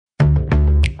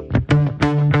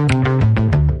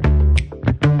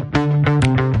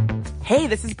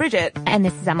this is Bridget. And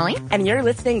this is Emily. And you're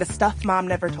listening to Stuff Mom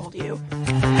Never Told You.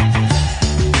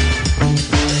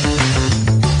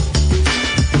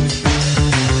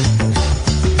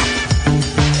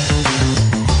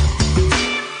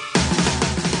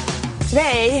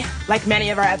 Today, like many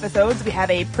of our episodes, we have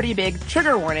a pretty big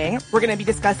trigger warning. We're going to be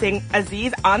discussing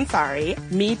Aziz Ansari,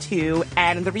 Me Too,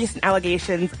 and the recent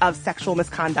allegations of sexual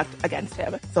misconduct against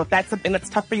him. So if that's something that's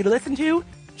tough for you to listen to,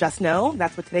 just know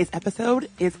that's what today's episode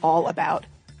is all about.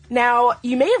 Now,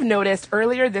 you may have noticed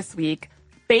earlier this week,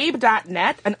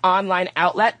 Babe.net, an online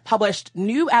outlet, published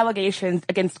new allegations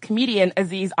against comedian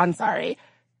Aziz Ansari,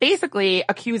 basically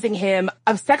accusing him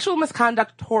of sexual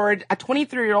misconduct toward a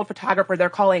 23-year-old photographer they're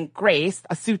calling Grace,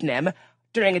 a pseudonym,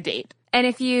 during a date. And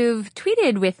if you've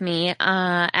tweeted with me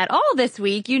at all this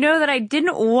week, you know that I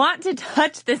didn't want to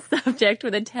touch this subject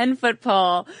with a 10-foot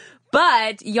pole,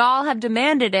 but y'all have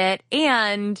demanded it,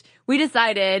 and we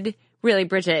decided, really,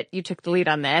 Bridget, you took the lead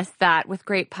on this, that with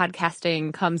great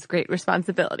podcasting comes great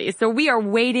responsibility. So we are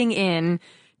wading in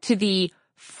to the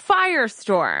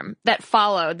firestorm that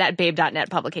followed that Babe.net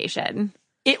publication.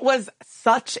 It was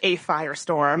such a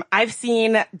firestorm. I've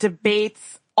seen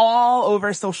debates all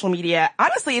over social media.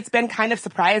 Honestly, it's been kind of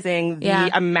surprising the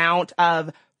amount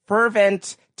of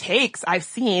fervent takes I've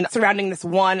seen surrounding this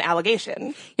one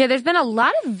allegation. Yeah, there's been a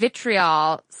lot of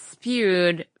vitriol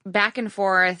spewed back and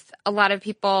forth. A lot of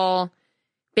people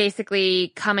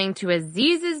basically coming to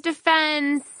Aziz's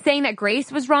defense, saying that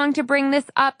Grace was wrong to bring this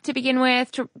up to begin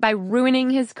with by ruining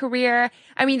his career.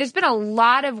 I mean, there's been a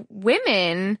lot of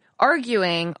women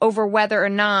arguing over whether or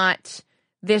not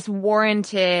this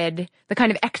warranted the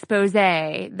kind of expose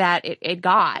that it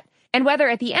got. And whether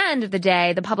at the end of the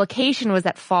day, the publication was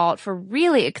at fault for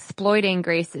really exploiting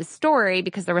Grace's story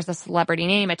because there was a celebrity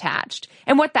name attached,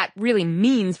 and what that really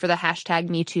means for the hashtag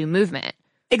 #MeToo movement.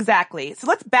 Exactly. So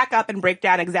let's back up and break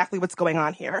down exactly what's going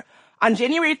on here. On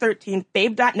January 13th,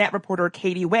 Babe.net reporter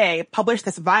Katie Way published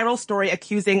this viral story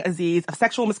accusing Aziz of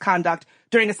sexual misconduct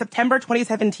during a September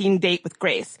 2017 date with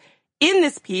Grace. In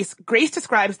this piece, Grace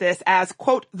describes this as,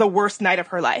 quote, the worst night of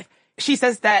her life. She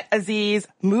says that Aziz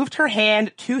moved her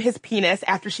hand to his penis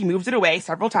after she moved it away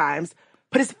several times,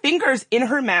 put his fingers in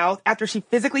her mouth after she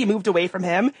physically moved away from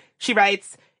him. She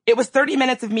writes, it was 30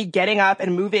 minutes of me getting up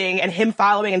and moving and him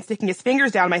following and sticking his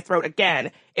fingers down my throat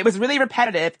again. It was really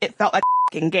repetitive. It felt like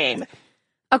a f***ing game.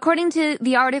 According to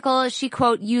the article, she,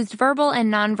 quote, used verbal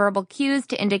and nonverbal cues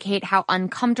to indicate how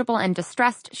uncomfortable and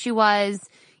distressed she was,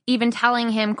 even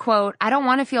telling him, quote, I don't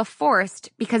want to feel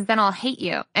forced because then I'll hate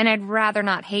you, and I'd rather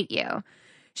not hate you.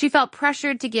 She felt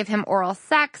pressured to give him oral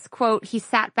sex. Quote, he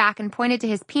sat back and pointed to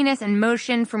his penis and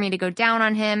motioned for me to go down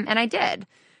on him, and I did.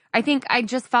 I think I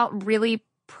just felt really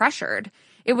pressured.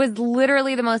 It was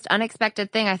literally the most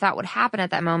unexpected thing I thought would happen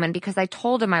at that moment because I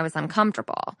told him I was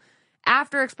uncomfortable.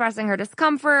 After expressing her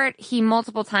discomfort, he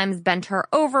multiple times bent her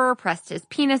over, pressed his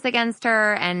penis against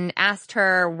her, and asked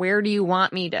her, where do you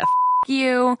want me to f***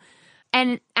 you?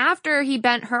 And after he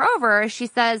bent her over, she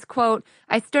says, quote,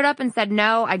 I stood up and said,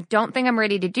 no, I don't think I'm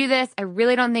ready to do this. I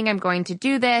really don't think I'm going to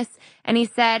do this. And he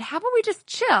said, how about we just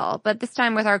chill, but this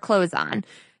time with our clothes on?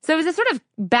 So it was a sort of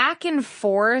back and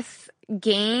forth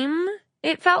game,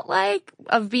 it felt like,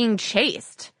 of being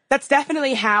chased. That's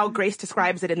definitely how Grace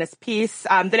describes it in this piece.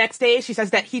 The next day, she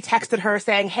says that he texted her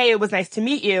saying, hey, it was nice to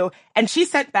meet you. And she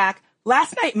sent back,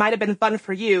 last night might have been fun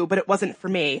for you, but it wasn't for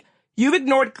me. You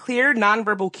ignored clear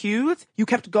nonverbal cues. You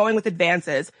kept going with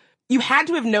advances. You had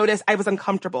to have noticed I was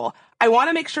uncomfortable. I want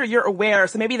to make sure you're aware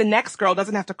so maybe the next girl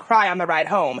doesn't have to cry on the ride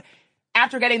home.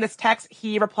 After getting this text,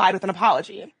 he replied with an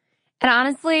apology. And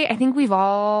honestly, I think we've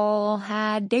all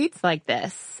had dates like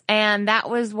this. And that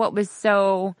was what was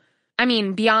so, I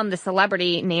mean, beyond the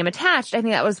celebrity name attached, I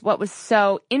think that was what was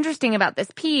so interesting about this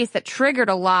piece that triggered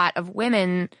a lot of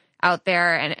women out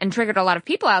there and triggered a lot of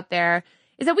people out there,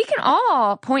 is that we can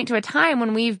all point to a time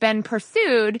when we've been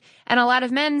pursued, and a lot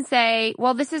of men say,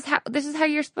 well, this is how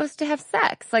you're supposed to have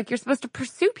sex. Like, you're supposed to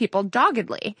pursue people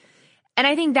doggedly. And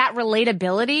I think that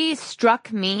relatability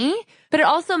struck me, but it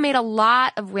also made a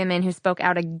lot of women who spoke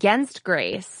out against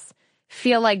Grace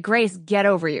feel like, Grace, get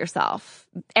over yourself.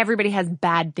 Everybody has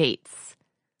bad dates.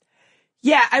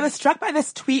 Yeah, I was struck by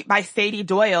this tweet by Sadie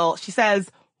Doyle. She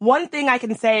says, one thing I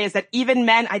can say is that even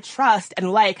men I trust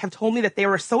and like have told me that they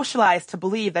were socialized to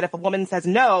believe that if a woman says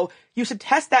no, you should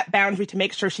test that boundary to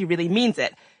make sure she really means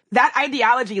it. That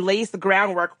ideology lays the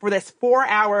groundwork for this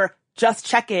 4-hour just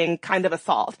checking kind of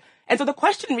assault. And so the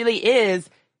question really is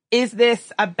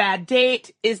this a bad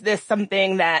date? Is this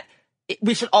something that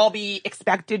we should all be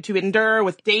expected to endure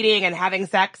with dating and having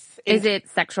sex? Is it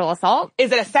sexual assault?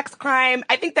 Is it a sex crime?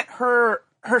 I think that her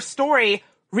story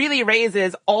really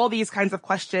raises all these kinds of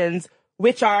questions,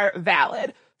 which are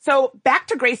valid. So back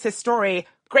to Grace's story,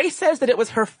 Grace says that it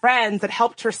was her friends that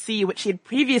helped her see what she had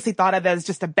previously thought of as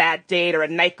just a bad date or a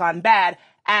night gone bad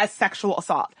as sexual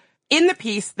assault. In the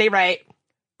piece, they write,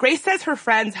 Grace says her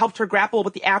friends helped her grapple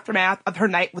with the aftermath of her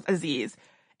night with Aziz.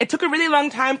 It took a really long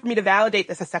time for me to validate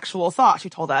this as sexual assault, she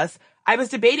told us. I was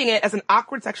debating it as an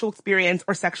awkward sexual experience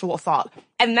or sexual assault.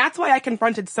 And that's why I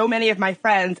confronted so many of my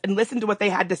friends and listened to what they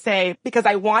had to say, because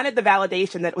I wanted the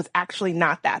validation that it was actually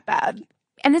not that bad.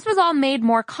 And this was all made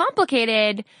more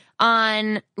complicated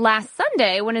on last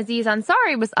Sunday when Aziz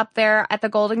Ansari was up there at the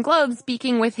Golden Globes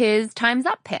speaking with his Time's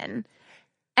Up pin.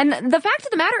 And the fact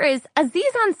of the matter is,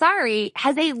 Aziz Ansari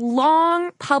has a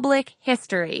long public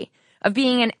history of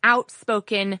being an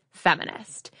outspoken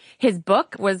feminist. His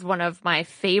book was one of my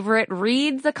favorite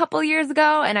reads a couple years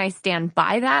ago, and I stand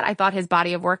by that. I thought his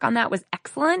body of work on that was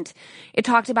excellent. It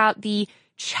talked about the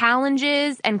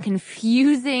challenges and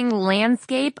confusing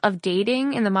landscape of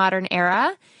dating in the modern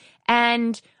era.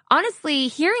 And honestly,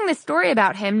 hearing the story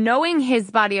about him, knowing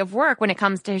his body of work when it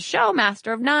comes to his show,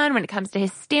 Master of None, when it comes to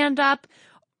his stand-up,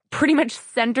 pretty much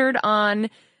centered on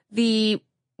the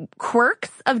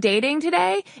quirks of dating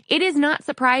today, it is not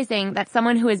surprising that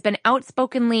someone who has been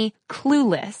outspokenly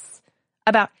clueless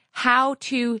about how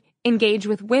to engage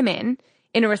with women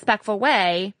in a respectful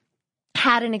way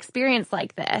had an experience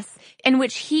like this, in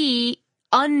which he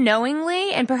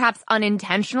unknowingly and perhaps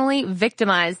unintentionally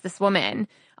victimized this woman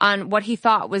on what he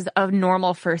thought was a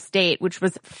normal first date, which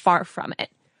was far from it.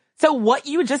 So what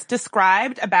you just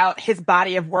described about his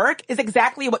body of work is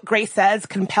exactly what Grace says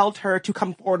compelled her to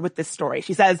come forward with this story.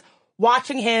 She says,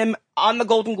 watching him on the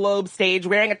Golden Globe stage,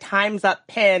 wearing a Time's Up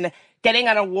pin, getting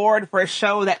an award for a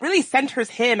show that really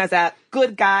centers him as a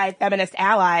good guy, feminist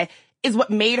ally, is what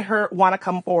made her want to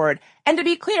come forward. And to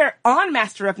be clear, on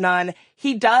Master of None,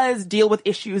 he does deal with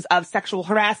issues of sexual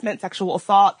harassment, sexual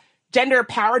assault, gender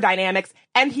power dynamics,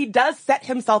 and he does set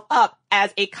himself up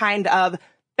as a kind of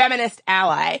feminist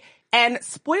ally. And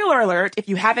spoiler alert, if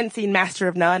you haven't seen Master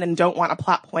of None and don't want a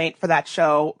plot point for that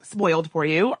show spoiled for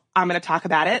you, I'm going to talk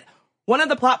about it. One of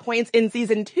the plot points in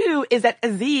season 2 is that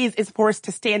Aziz is forced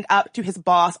to stand up to his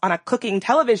boss on a cooking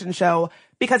television show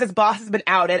because his boss has been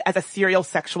outed as a serial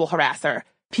sexual harasser.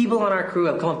 People on our crew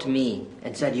have come up to me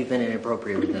and said you've been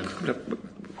inappropriate with them.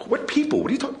 What people?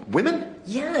 What are you talking? Women?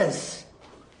 Yes.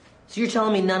 So you're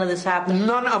telling me none of this happened?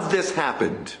 None of this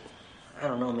happened. I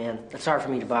don't know, man. That's hard for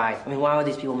me to buy. I mean, why would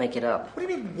these people make it up? What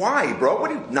do you mean, why, bro? What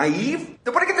are you, naive?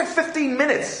 They want to get their 15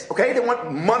 minutes, okay? They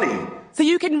want money. So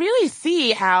you can really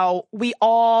see how we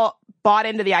all bought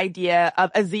into the idea of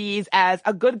Aziz as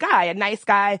a good guy, a nice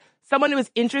guy, someone who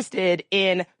is interested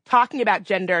in talking about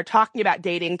gender, talking about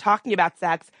dating, talking about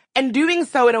sex, and doing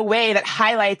so in a way that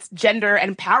highlights gender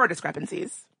and power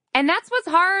discrepancies. And that's what's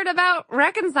hard about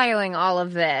reconciling all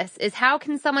of this, is how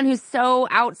can someone who's so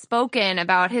outspoken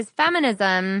about his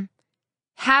feminism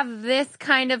have this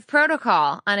kind of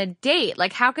protocol on a date?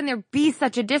 Like, how can there be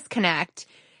such a disconnect?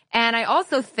 And I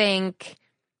also think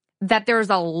that there's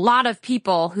a lot of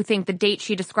people who think the date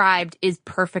she described is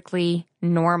perfectly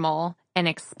normal and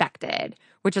expected,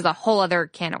 which is a whole other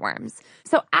can of worms.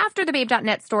 So after the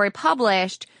Babe.net story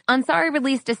published, Ansari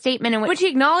released a statement in which he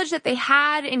acknowledged that they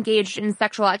had engaged in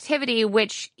sexual activity,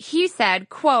 which he said,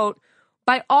 quote,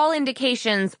 by all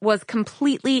indications was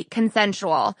completely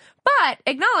consensual, but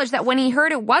acknowledged that when he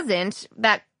heard it wasn't,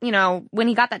 that, you know, when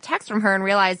he got that text from her and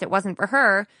realized it wasn't for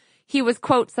her, he was,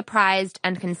 quote, surprised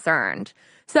and concerned.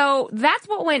 So that's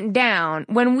what went down.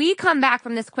 When we come back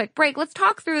from this quick break, let's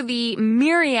talk through the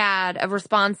myriad of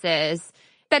responses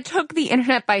that took the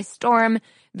internet by storm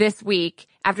this week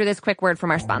after this quick word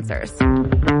from our sponsors.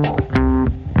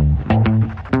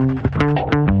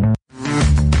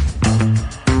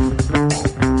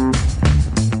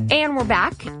 And we're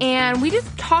back, and we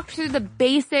just talked through the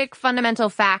basic fundamental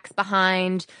facts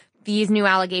behind these new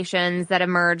allegations that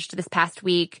emerged this past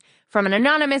week from an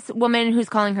anonymous woman who's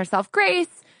calling herself Grace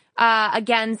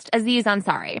against Aziz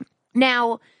Ansari.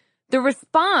 Now, the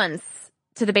response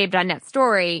to the Babe.net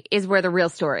story is where the real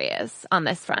story is on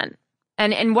this front.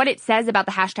 And what it says about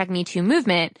the hashtag #MeToo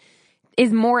movement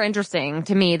is more interesting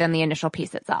to me than the initial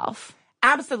piece itself.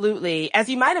 Absolutely. As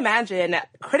you might imagine,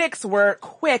 critics were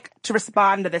quick to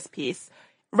respond to this piece.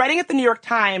 Writing at the New York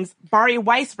Times, Bari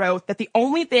Weiss wrote that the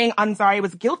only thing Ansari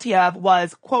was guilty of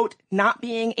was, quote, not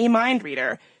being a mind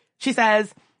reader. She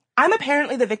says, I'm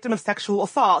apparently the victim of sexual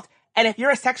assault, and if you're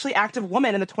a sexually active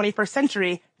woman in the 21st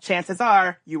century, chances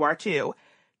are you are too.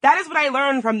 That is what I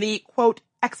learned from the, quote,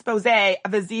 expose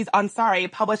of Aziz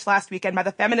Ansari published last weekend by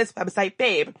the feminist website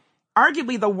Babe,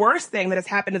 arguably the worst thing that has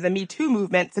happened to the Me Too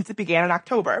movement since it began in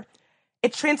October.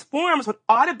 It transforms what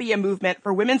ought to be a movement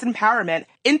for women's empowerment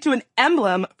into an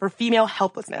emblem for female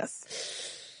helplessness.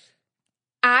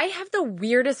 I have the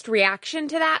weirdest reaction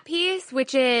to that piece,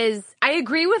 which is I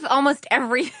agree with almost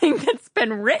everything that's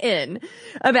been written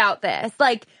about this.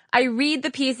 Like, I read the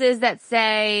pieces that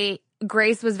say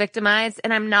Grace was victimized,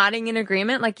 and I'm nodding in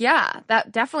agreement. Like, yeah,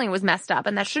 that definitely was messed up,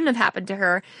 and that shouldn't have happened to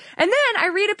her. And then I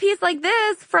read a piece like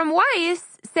this from Weiss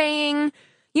saying,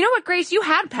 you know what, Grace, you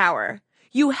had power.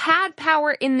 You had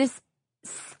power in this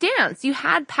stance. You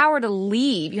had power to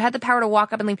leave. You had the power to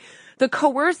walk up and leave. The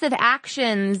coercive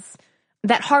actions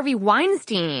that Harvey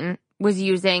Weinstein was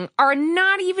using are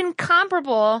not even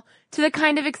comparable to the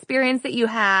kind of experience that you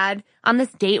had on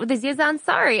this date with Aziz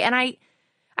Ansari. And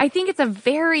I think it's a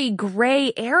very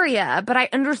gray area, but I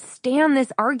understand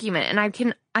this argument, and I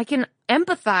can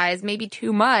empathize maybe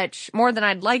too much, more than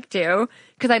I'd like to,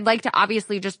 because I'd like to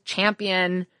obviously just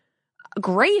champion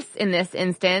Grace in this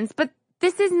instance, but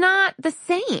this is not the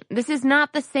same. This is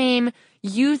not the same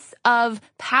use of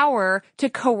power to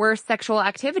coerce sexual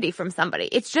activity from somebody.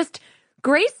 It's just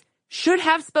Grace should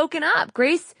have spoken up.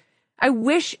 Grace, I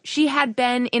wish she had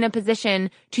been in a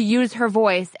position to use her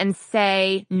voice and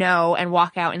say no and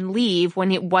walk out and leave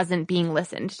when it wasn't being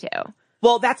listened to.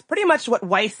 Well, that's pretty much what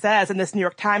Weiss says in this New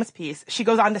York Times piece. She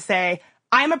goes on to say,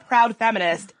 I'm a proud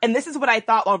feminist, and this is what I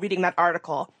thought while reading that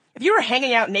article. If you were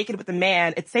hanging out naked with a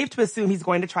man, it's safe to assume he's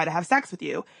going to try to have sex with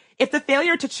you. If the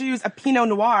failure to choose a Pinot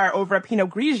Noir over a Pinot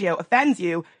Grigio offends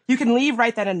you, you can leave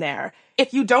right then and there.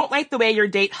 If you don't like the way your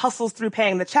date hustles through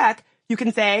paying the check, you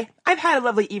can say, I've had a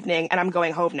lovely evening and I'm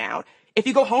going home now. If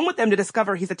you go home with them to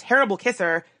discover he's a terrible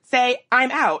kisser, say,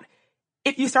 I'm out.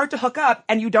 If you start to hook up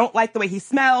and you don't like the way he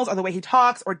smells or the way he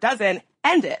talks or doesn't,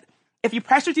 end it. If he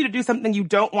pressures you to do something you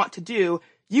don't want to do,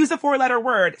 use a 4-letter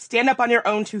word, stand up on your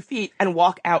own 2 feet, and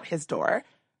walk out his door.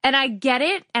 And I get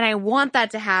it, and I want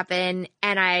that to happen,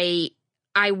 and I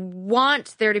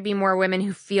want there to be more women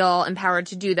who feel empowered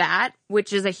to do that,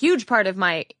 which is a huge part of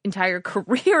my entire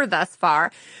career thus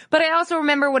far. But I also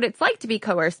remember what it's like to be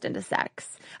coerced into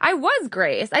sex. I was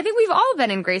Grace. I think we've all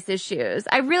been in Grace's shoes.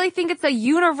 I really think it's a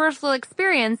universal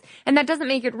experience, and that doesn't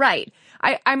make it right.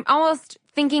 I'm almost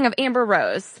thinking of Amber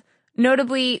Rose,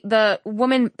 notably the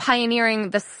woman pioneering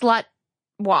the slut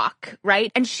walk,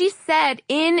 right? And she said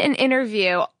in an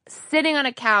interview, sitting on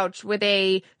a couch with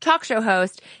a talk show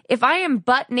host, if I am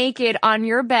butt naked on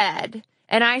your bed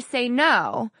and I say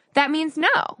no, that means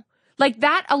no. Like,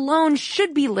 that alone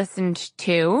should be listened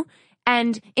to,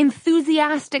 and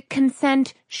enthusiastic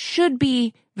consent should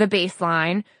be the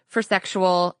baseline for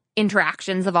sexual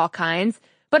interactions of all kinds.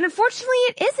 But unfortunately,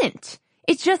 it isn't.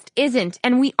 It just isn't.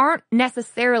 And we aren't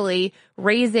necessarily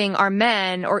raising our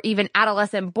men or even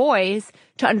adolescent boys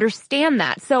to understand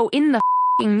that. So in the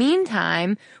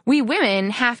meantime, we women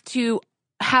have to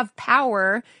have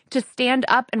power to stand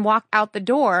up and walk out the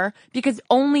door, because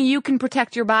only you can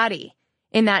protect your body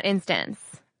in that instance.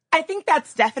 I think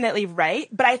that's definitely right.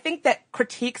 But I think that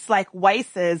critiques like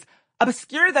Weiss's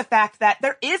obscure the fact that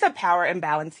there is a power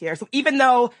imbalance here. So even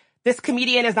though this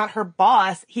comedian is not her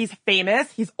boss, he's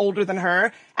famous, he's older than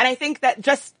her. And I think that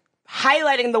just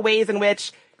highlighting the ways in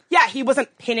which, yeah, he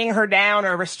wasn't pinning her down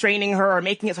or restraining her or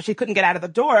making it so she couldn't get out of the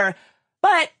door.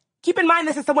 But keep in mind,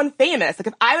 this is someone famous. Like,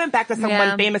 if I went back to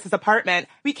someone famous's apartment,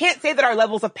 we can't say that our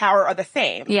levels of power are the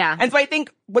same. Yeah. And so I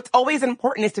think what's always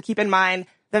important is to keep in mind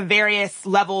the various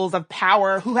levels of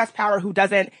power, who has power, who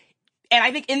doesn't. And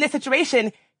I think in this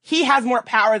situation, he has more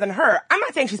power than her. I'm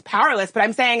not saying she's powerless, but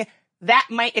I'm saying that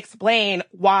might explain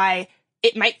why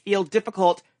it might feel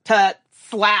difficult to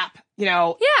slap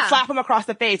him across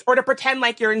the face, or to pretend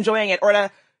like you're enjoying it, or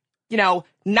to,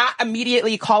 not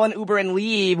immediately call an Uber and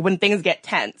leave when things get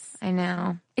tense. I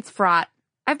know. It's fraught.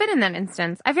 I've been in that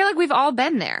instance. I feel like we've all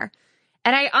been there.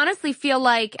 And I honestly feel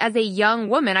like as a young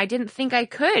woman, I didn't think I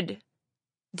could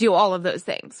do all of those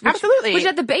things. Absolutely. Which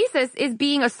at the basis is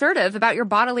being assertive about your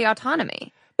bodily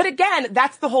autonomy. But again,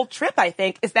 that's the whole trip, I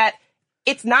think, is that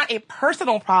it's not a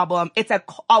personal problem. It's a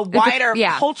wider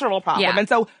cultural problem. Yeah. And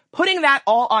so putting that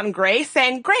all on Grace,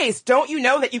 saying, Grace, don't you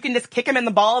know that you can just kick him in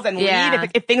the balls and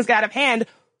leave if things get out of hand?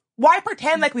 Why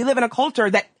pretend like we live in a culture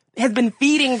that has been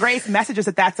feeding Grace messages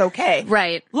that that's okay?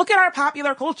 Right. Look at our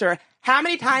popular culture. How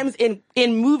many times in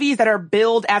movies that are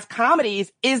billed as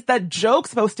comedies is the joke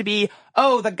supposed to be,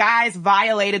 oh, the guys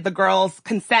violated the girl's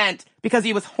consent because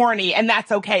he was horny, and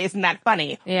that's okay. Isn't that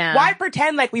funny? Yeah. Why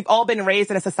pretend like we've all been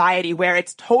raised in a society where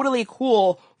it's totally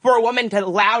cool for a woman to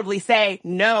loudly say,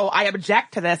 no, I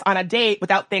object to this on a date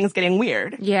without things getting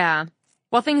weird? Yeah.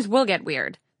 Well, things will get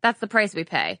weird. That's the price we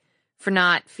pay for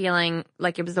not feeling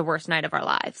like it was the worst night of our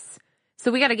lives.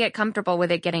 So we got to get comfortable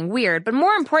with it getting weird. But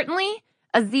more importantly,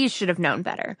 Aziz should have known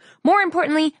better. More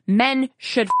importantly, men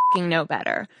should f***ing know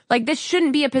better. Like, this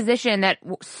shouldn't be a position that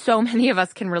so many of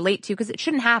us can relate to because it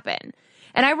shouldn't happen.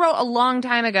 And I wrote a long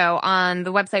time ago on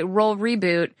the website Roll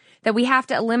Reboot that we have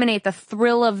to eliminate the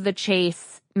thrill of the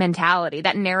chase mentality,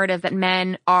 that narrative that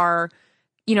men are,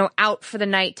 out for the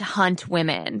night to hunt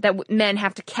women, that men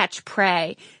have to catch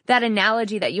prey, that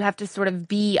analogy that you have to sort of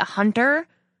be a hunter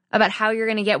about how you're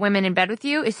going to get women in bed with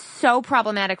you is so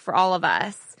problematic for all of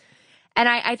us. And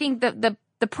I think that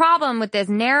the problem with this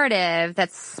narrative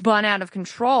that's spun out of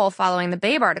control following the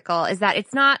Babe article is that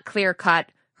it's not clear-cut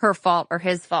her fault or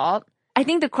his fault. I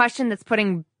think the question that's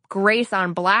putting Grace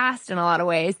on blast in a lot of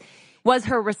ways was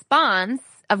her response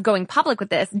of going public with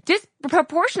this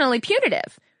disproportionately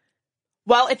punitive.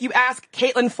 Well, if you ask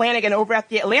Caitlin Flanagan over at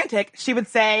The Atlantic, she would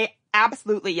say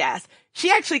absolutely yes.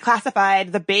 She actually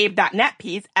classified the Babe.net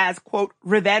piece as, quote,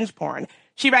 revenge porn.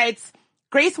 She writes,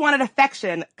 Grace wanted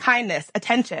affection, kindness,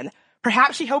 attention.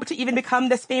 Perhaps she hoped to even become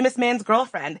this famous man's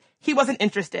girlfriend. He wasn't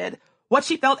interested. What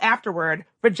she felt afterward,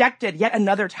 rejected yet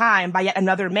another time by yet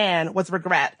another man, was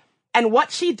regret. And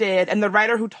what she did, and the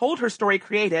writer who told her story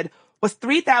created, was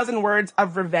 3,000 words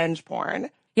of revenge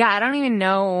porn. Yeah, I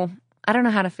don't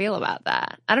know how to feel about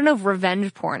that. I don't know if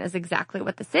revenge porn is exactly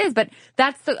what this is, but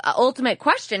that's the ultimate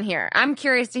question here. I'm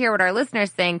curious to hear what our listeners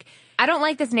think. I don't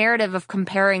like this narrative of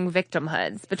comparing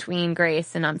victimhoods between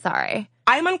Grace and Ansari.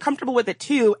 I'm uncomfortable with it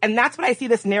too, and that's what I see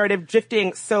this narrative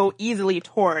drifting so easily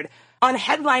toward. On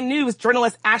Headline News,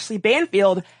 journalist Ashley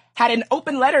Banfield had an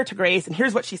open letter to Grace, and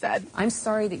here's what she said. I'm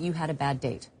sorry that you had a bad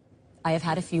date. I have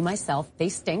had a few myself. They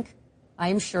stink. I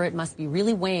am sure it must be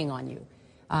really weighing on you.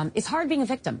 It's hard being a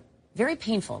victim. Very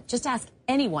painful. Just ask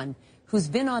anyone who's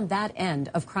been on that end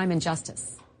of crime and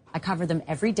justice. I cover them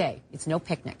every day. It's no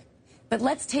picnic. But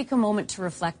let's take a moment to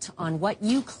reflect on what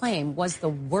you claim was the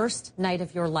worst night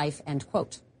of your life, end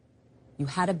quote. You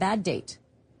had a bad date.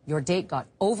 Your date got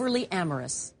overly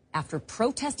amorous. After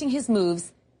protesting his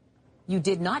moves, you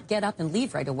did not get up and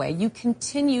leave right away. You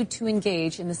continued to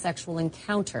engage in the sexual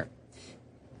encounter.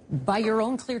 By your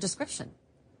own clear description,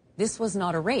 this was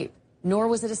not a rape, nor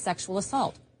was it a sexual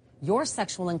assault. Your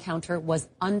sexual encounter was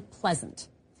unpleasant.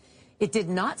 It did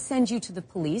not send you to the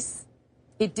police.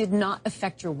 It did not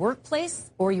affect your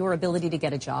workplace or your ability to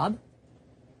get a job.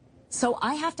 So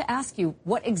I have to ask you,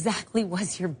 what exactly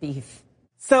was your beef?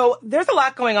 So there's a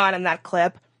lot going on in that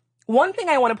clip. One thing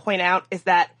I want to point out is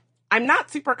that I'm not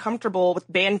super comfortable with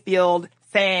Banfield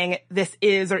saying this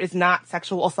is or is not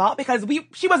sexual assault because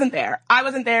she wasn't there. I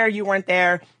wasn't there. You weren't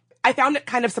there. I found it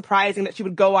kind of surprising that she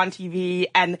would go on TV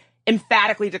and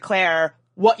emphatically declare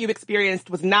what you experienced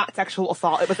was not sexual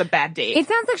assault. It was a bad date. It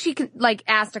sounds like she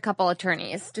asked a couple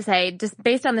attorneys to say, just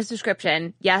based on this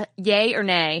description, yeah, yay or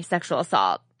nay, sexual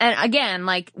assault. And again,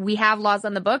 we have laws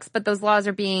on the books, but those laws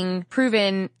are being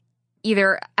proven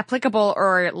either applicable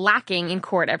or lacking in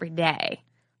court every day.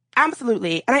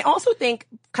 Absolutely. And I also think,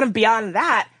 kind of beyond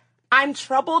that, I'm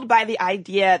troubled by the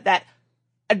idea that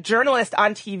a journalist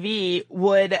on TV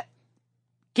would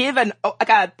give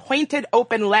a pointed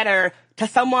open letter to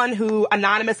someone who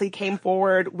anonymously came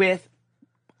forward with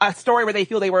a story where they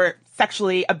feel they were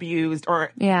sexually abused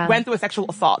or went through a sexual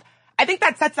assault. I think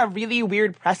that sets a really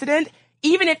weird precedent.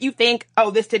 Even if you think,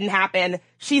 oh, this didn't happen,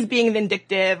 she's being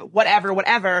vindictive,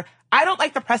 whatever. I don't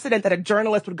like the precedent that a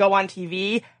journalist would go on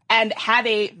TV and have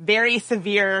a very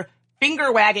severe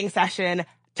finger-wagging session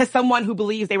to someone who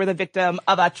believes they were the victim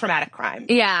of a traumatic crime.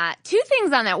 Yeah. Two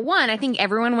things on that. One, I think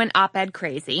everyone went op-ed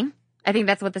crazy. I think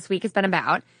that's what this week has been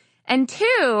about. And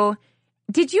two,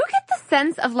 did you get the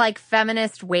sense of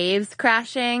feminist waves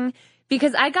crashing?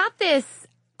 Because I got this,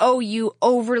 oh, you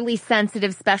overly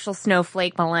sensitive special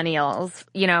snowflake millennials.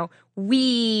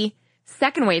 We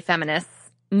second wave feminists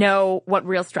know what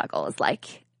real struggle is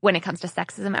like when it comes to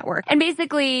sexism at work. And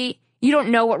basically, you don't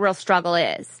know what real struggle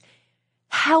is.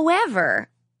 However,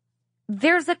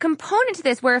 there's a component to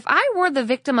this where if I were the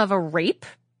victim of a rape,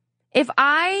 if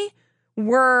I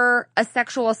were a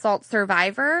sexual assault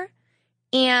survivor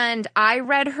and I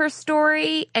read her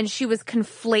story and she was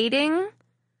conflating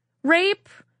rape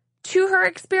to her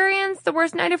experience, the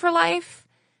worst night of her life,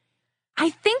 I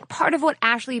think part of what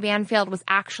Ashley Banfield was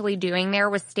actually doing there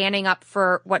was standing up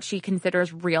for what she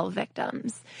considers real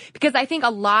victims. Because I think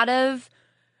a lot of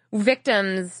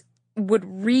victims would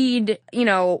read,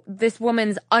 this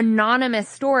woman's anonymous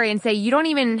story and say, you don't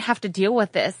even have to deal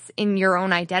with this in your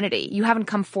own identity. You haven't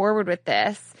come forward with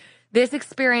this. This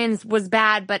experience was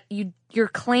bad, but you're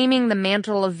claiming the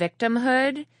mantle of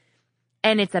victimhood,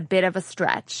 and it's a bit of a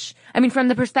stretch. I mean, from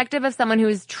the perspective of someone who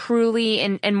is truly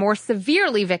and more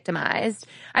severely victimized,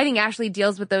 I think Ashley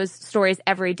deals with those stories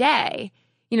every day.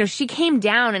 she came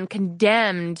down and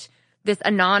condemned this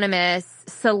anonymous,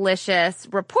 salacious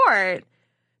report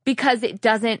because it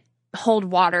doesn't hold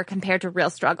water compared to real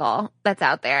struggle that's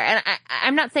out there. And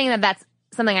I'm not saying that that's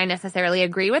something I necessarily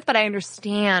agree with, but I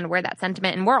understand where that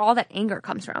sentiment and where all that anger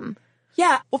comes from.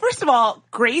 Yeah. Well, first of all,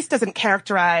 Grace doesn't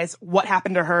characterize what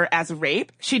happened to her as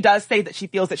rape. She does say that she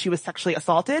feels that she was sexually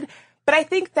assaulted. But I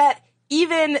think that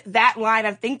even that line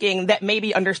of thinking that may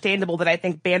be understandable, that I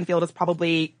think Banfield is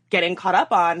probably getting caught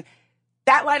up on,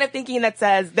 that line of thinking that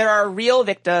says there are real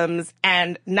victims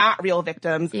and not real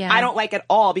victims, Yeah. I don't like at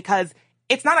all, because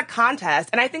it's not a contest.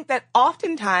 And I think that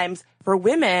oftentimes for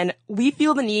women, we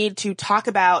feel the need to talk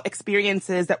about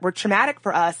experiences that were traumatic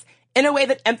for us in a way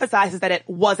that emphasizes that it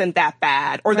wasn't that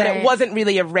bad, or that it wasn't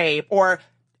really a rape, or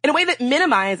in a way that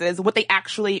minimizes what they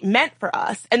actually meant for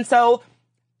us. And so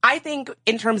I think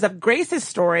in terms of Grace's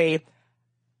story,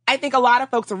 I think a lot of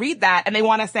folks read that and they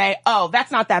want to say, oh,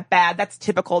 that's not that bad. That's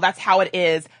typical. That's how it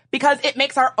is. Because it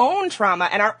makes our own trauma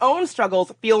and our own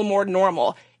struggles feel more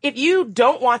normal. If you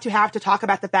don't want to have to talk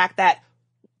about the fact that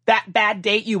that bad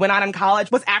date you went on in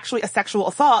college was actually a sexual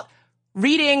assault,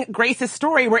 reading Grace's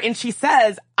story wherein she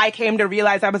says, I came to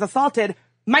realize I was assaulted,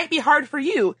 might be hard for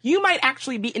you. You might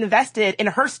actually be invested in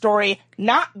her story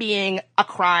not being a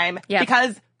crime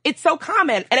because it's so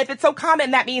common. And if it's so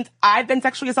common, that means I've been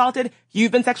sexually assaulted,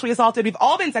 you've been sexually assaulted, we've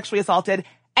all been sexually assaulted.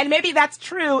 And maybe that's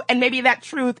true, and maybe that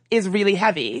truth is really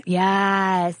heavy.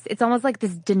 Yes. It's almost like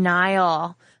this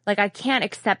denial. Like, I can't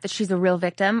accept that she's a real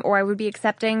victim, or I would be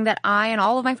accepting that I and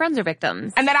all of my friends are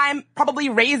victims. And that I'm probably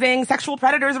raising sexual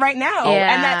predators right now.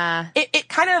 Yeah. And that it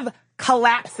kind of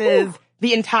collapses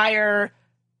the entire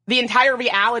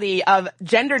reality of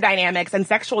gender dynamics and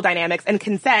sexual dynamics and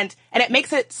consent. And it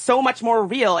makes it so much more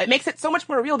real. It makes it so much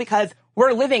more real because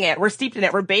we're living it, we're steeped in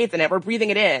it, we're bathed in it, we're breathing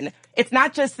it in. It's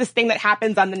not just this thing that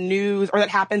happens on the news or that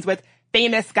happens with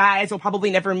famous guys we'll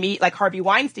probably never meet, like Harvey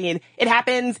Weinstein. It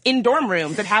happens in dorm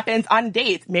rooms. It happens on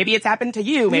dates. Maybe it's happened to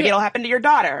you. Maybe it'll happen to your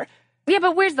daughter. Yeah,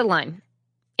 but where's the line?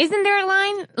 Isn't there a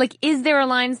line? Like, is there a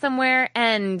line somewhere?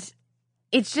 And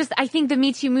it's just, I think the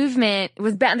Me Too movement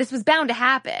this was bound to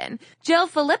happen. Jill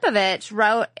Filipovich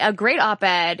wrote a great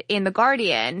op-ed in The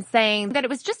Guardian saying that it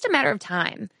was just a matter of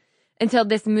time until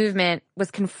this movement was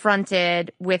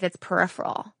confronted with its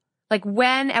peripheral. Like,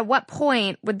 at what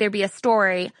point would there be a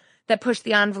story that pushed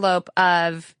the envelope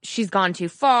of she's gone too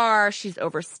far, she's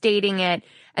overstating it?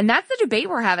 And that's the debate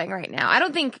we're having right now. I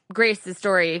don't think Grace's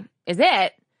story is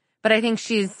it, but I think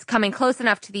she's coming close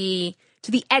enough to the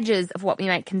edges of what we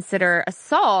might consider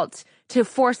assault to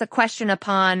force a question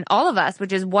upon all of us,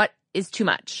 which is, what is too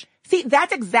much? See,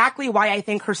 that's exactly why I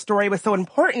think her story was so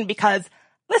important, because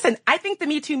listen, I think the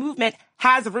Me Too movement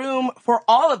has room for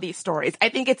all of these stories. I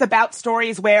think it's about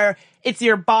stories where it's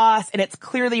your boss and it's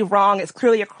clearly wrong, it's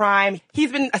clearly a crime.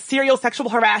 He's been a serial sexual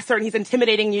harasser and he's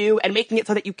intimidating you and making it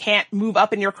so that you can't move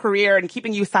up in your career and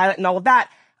keeping you silent and all of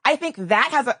that. I think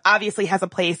that obviously has a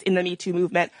place in the Me Too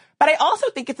movement. But I also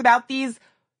think it's about these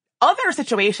other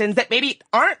situations that maybe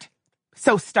aren't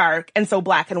so stark and so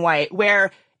black and white,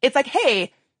 where it's like,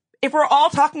 hey, if we're all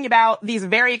talking about these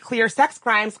very clear sex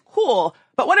crimes, cool.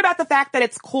 But what about the fact that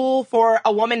it's cool for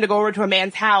a woman to go over to a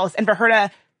man's house and for her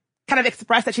to kind of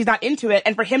express that she's not into it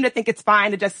and for him to think it's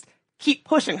fine to just keep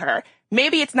pushing her?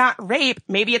 Maybe it's not rape,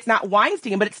 maybe it's not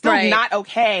Weinstein, but it's still not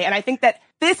okay. And I think that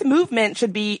this movement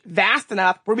should be vast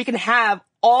enough where we can have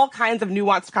all kinds of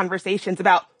nuanced conversations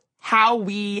about how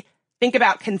we think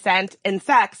about consent and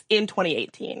sex in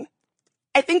 2018.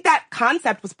 I think that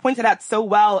concept was pointed out so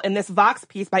well in this Vox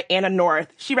piece by Anna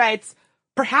North. She writes,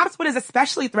 perhaps what is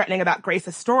especially threatening about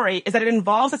Grace's story is that it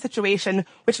involves a situation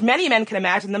which many men can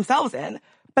imagine themselves in.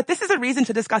 But this is a reason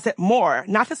to discuss it more,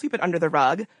 not to sweep it under the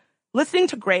rug. Listening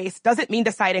to Grace doesn't mean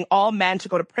deciding all men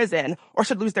should go to prison or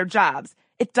should lose their jobs.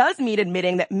 It does mean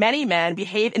admitting that many men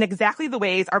behave in exactly the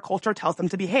ways our culture tells them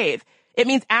to behave. It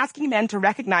means asking men to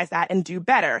recognize that and do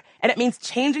better. And it means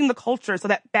changing the culture so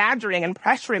that badgering and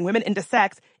pressuring women into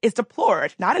sex is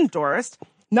deplored, not endorsed.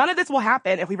 None of this will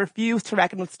happen if we refuse to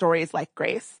reckon with stories like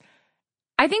Grace.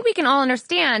 I think we can all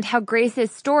understand how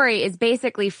Grace's story is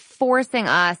basically forcing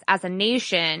us as a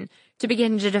nation to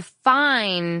begin to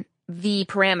define the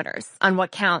parameters on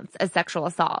what counts as sexual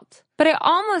assault. But I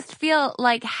almost feel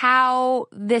like how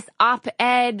this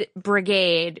op-ed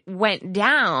brigade went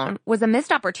down was a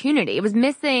missed opportunity. It was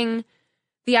missing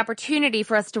the opportunity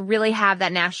for us to really have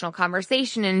that national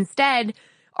conversation, and instead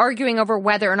arguing over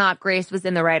whether or not Grace was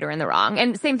in the right or in the wrong.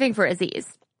 And same thing for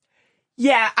Aziz.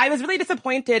 Yeah, I was really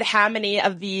disappointed how many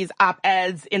of these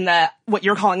op-eds in what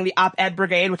you're calling the op-ed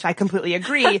brigade, which I completely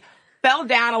agree, fell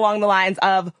down along the lines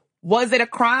of, Was it a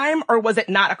crime or was it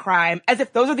not a crime? As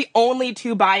if those are the only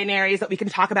two binaries that we can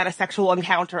talk about a sexual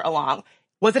encounter along.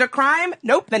 Was it a crime?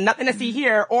 Nope, then nothing to see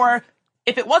here. Or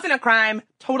if it wasn't a crime,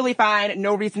 totally fine,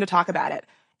 no reason to talk about it.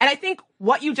 And I think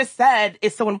what you just said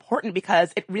is so important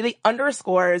because it really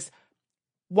underscores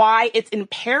why it's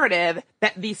imperative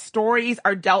that these stories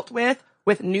are dealt with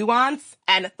nuance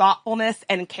and thoughtfulness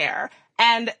and care.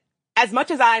 And as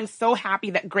much as I'm so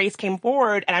happy that Grace came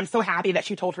forward and I'm so happy that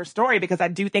she told her story because I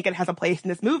do think it has a place in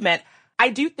this movement, I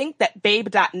do think that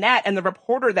Babe.net and the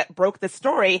reporter that broke this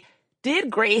story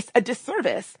did Grace a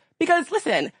disservice. Because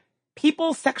listen,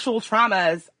 people's sexual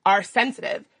traumas are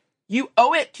sensitive. You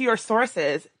owe it to your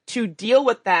sources to deal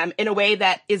with them in a way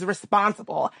that is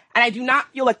responsible. And I do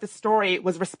not feel like the story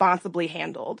was responsibly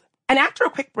handled. And after a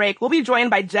quick break, we'll be joined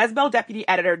by Jezebel deputy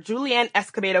editor Julianne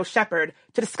Escobedo-Shepherd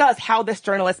to discuss how this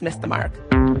journalist missed the mark.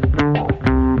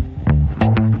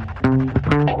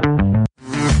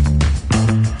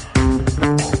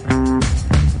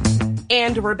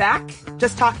 And we're back,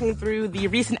 just talking through the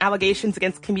recent allegations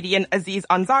against comedian Aziz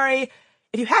Ansari.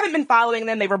 If you haven't been following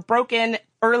them, they were broken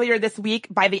earlier this week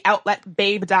by the outlet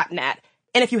Babe.net.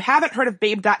 And if you haven't heard of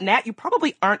Babe.net, you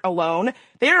probably aren't alone.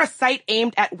 They are a site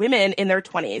aimed at women in their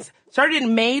 20s. Started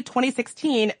in May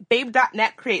 2016,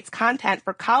 Babe.net creates content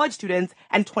for college students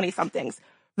and 20-somethings.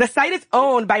 The site is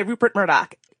owned by Rupert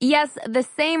Murdoch. Yes, the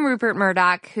same Rupert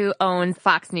Murdoch who owns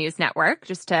Fox News Network,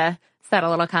 just to set a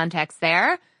little context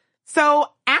there. So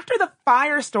after the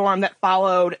firestorm that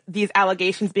followed these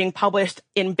allegations being published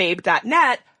in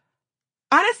Babe.net,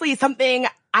 honestly, something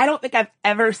I don't think I've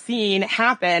ever seen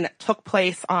happen took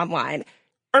place online.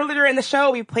 Earlier in the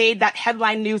show, we played that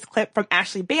headline news clip from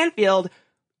Ashley Banfield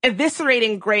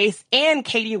eviscerating Grace and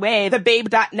Katie Way, the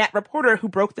Babe.net reporter who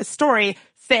broke this story,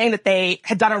 saying that they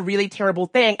had done a really terrible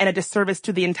thing and a disservice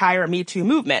to the entire Me Too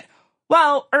movement.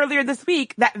 Well, earlier this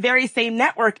week, that very same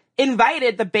network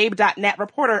invited the Babe.net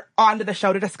reporter onto the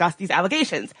show to discuss these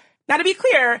allegations. Now, to be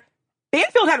clear,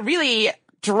 Banfield had really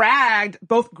dragged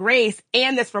both Grace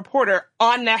and this reporter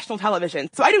on national television.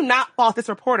 So I do not fault this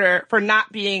reporter for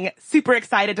not being super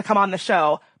excited to come on the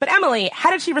show. But Emily, how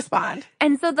did she respond?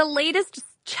 And so the latest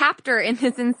chapter in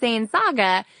this insane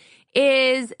saga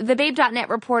is the Babe.net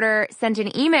reporter sent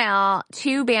an email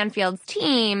to Banfield's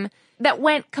team that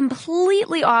went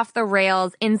completely off the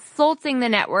rails, insulting the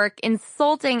network,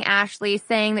 insulting Ashley,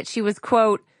 saying that she was,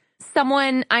 quote,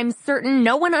 someone I'm certain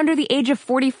no one under the age of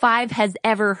 45 has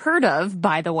ever heard of,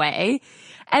 by the way.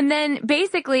 And then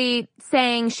basically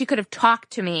saying she could have talked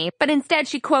to me, but instead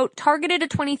she, quote, targeted a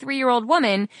 23-year-old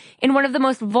woman in one of the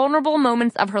most vulnerable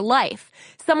moments of her life.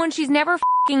 Someone she's never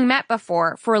f***ing met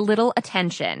before for a little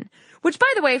attention. Which,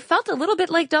 by the way, felt a little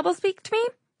bit like doublespeak to me.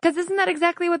 Because isn't that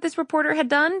exactly what this reporter had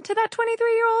done to that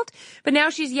 23-year-old? But now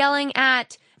she's yelling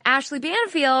at Ashley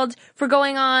Banfield for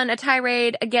going on a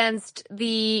tirade against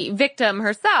the victim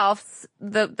herself,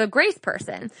 the Grace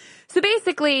person. So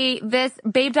basically, this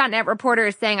Babe.net reporter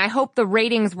is saying, I hope the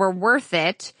ratings were worth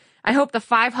it. I hope the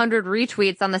 500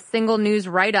 retweets on the single news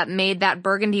write-up made that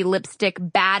burgundy lipstick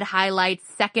bad highlights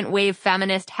second wave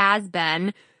feminist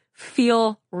has-been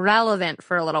feel relevant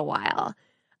for a little while.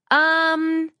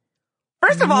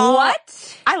 First of all,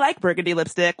 what? I like burgundy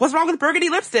lipstick. What's wrong with burgundy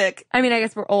lipstick? I mean, I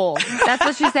guess we're old. That's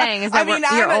what she's saying, is that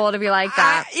you're old if you like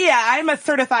that. I'm a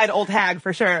certified old hag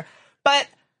for sure. But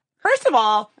first of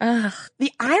all,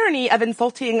 the irony of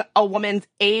insulting a woman's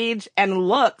age and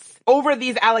looks over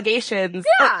these allegations.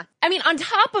 Yeah. I mean, on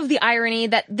top of the irony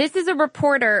that this is a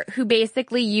reporter who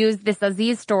basically used this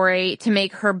Aziz story to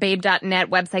make her Babe.net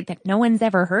website that no one's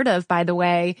ever heard of, by the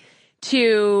way,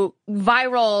 to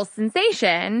viral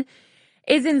sensation,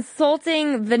 is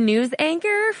insulting the news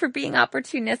anchor for being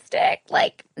opportunistic.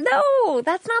 Like, no,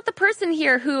 that's not the person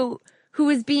here who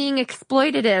is being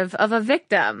exploitative of a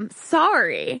victim.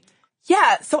 Sorry.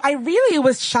 Yeah, so I really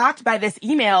was shocked by this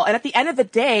email. And at the end of the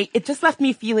day, it just left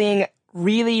me feeling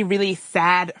really, really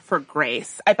sad for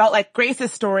Grace. I felt like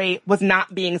Grace's story was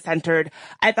not being centered.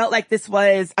 I felt like this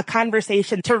was a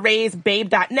conversation to raise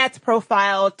Babe.net's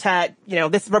profile to,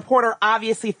 this reporter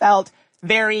obviously felt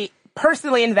very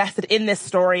personally invested in this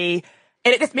story.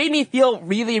 And it just made me feel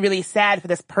really, really sad for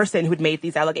this person who'd made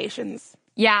these allegations.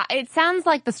 Yeah, it sounds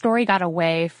like the story got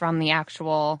away from the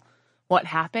actual what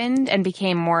happened and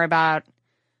became more about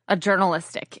a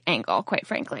journalistic angle, quite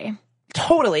frankly.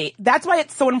 Totally. That's why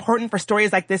it's so important for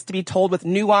stories like this to be told with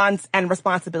nuance and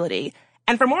responsibility.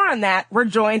 And for more on that, we're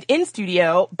joined in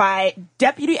studio by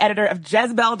deputy editor of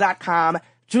Jezebel.com,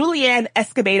 Julianne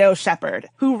Escobedo-Shepherd,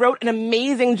 who wrote an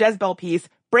amazing Jezebel piece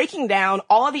breaking down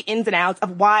all of the ins and outs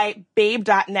of why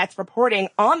Babe.net's reporting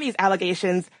on these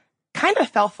allegations kind of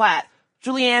fell flat.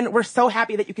 Julianne, we're so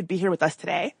happy that you could be here with us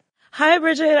today. Hi,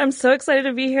 Bridget. I'm so excited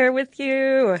to be here with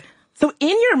you. So in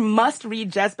your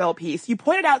must-read Jezebel piece, you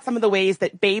pointed out some of the ways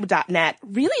that Babe.net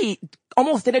really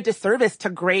almost did a disservice to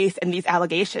Grace and these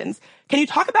allegations. Can you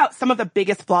talk about some of the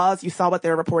biggest flaws you saw with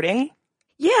their reporting?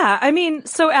 Yeah, I mean,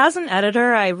 so as an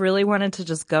editor, I really wanted to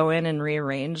just go in and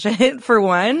rearrange it for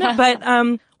one. But,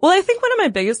 well, I think one of my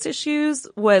biggest issues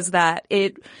was that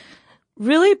it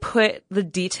really put the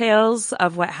details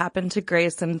of what happened to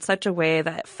Grace in such a way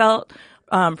that felt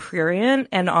prurient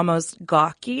and almost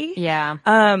gawky. Yeah.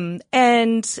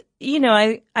 And, you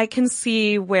know, I can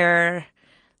see where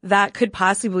that could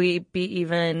possibly be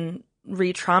even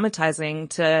re-traumatizing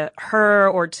to her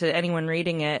or to anyone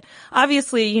reading it.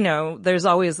 Obviously, you know, there's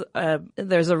always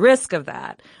there's a risk of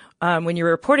that when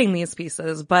you're reporting these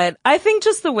pieces. But I think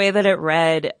just the way that it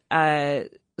read,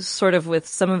 sort of with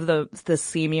some of the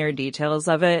seamier details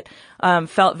of it,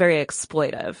 felt very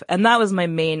exploitive. And that was my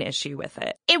main issue with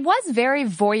it. It was very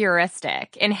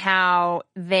voyeuristic in how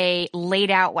they laid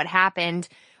out what happened,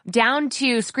 down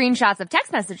to screenshots of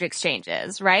text message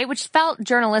exchanges, right? Which felt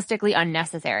journalistically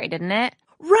unnecessary, didn't it?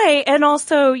 Right. And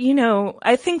also, you know,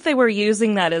 I think they were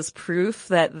using that as proof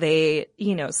that they,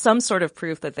 you know, some sort of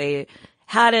proof that they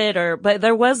had it, but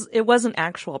it wasn't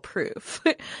actual proof.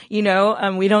 You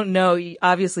know, we don't know.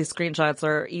 Obviously screenshots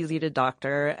are easy to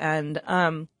doctor.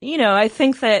 And, you know, I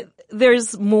think that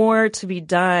there's more to be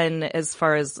done as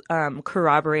far as,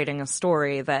 corroborating a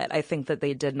story that I think that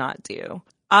they did not do.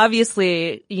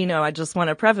 Obviously, you know, I just want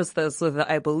to preface this with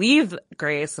I believe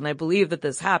Grace and I believe that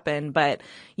this happened, but,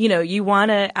 you know, you want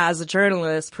to, as a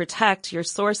journalist, protect your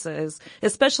sources,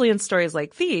 especially in stories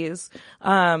like these,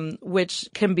 which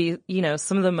can be, you know,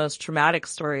 some of the most traumatic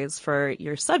stories for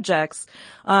your subjects.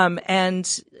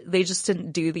 And they just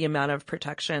didn't do the amount of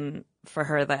protection for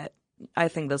her that I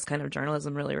think this kind of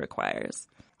journalism really requires.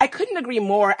 I couldn't agree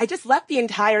more. I just left the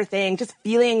entire thing just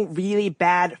feeling really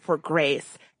bad for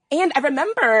Grace. And I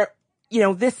remember, you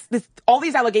know, all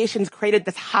these allegations created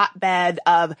this hotbed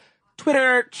of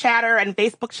Twitter chatter and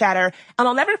Facebook chatter. And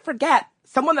I'll never forget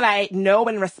someone that I know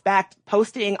and respect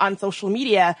posting on social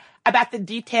media about the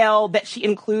detail that she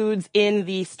includes in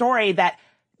the story that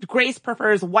Grace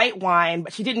prefers white wine,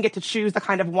 but she didn't get to choose the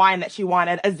kind of wine that she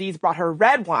wanted. Aziz brought her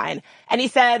red wine. And he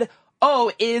said, oh,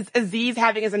 is Aziz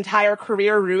having his entire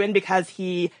career ruined because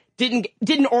he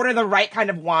didn't order the right kind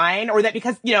of wine? Or that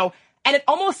because, you know, and it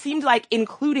almost seemed like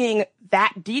including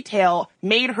that detail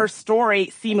made her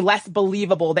story seem less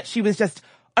believable, that she was just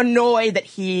annoyed that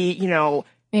he, you know,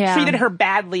 treated her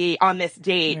badly on this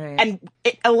date. Right. And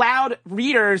it allowed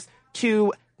readers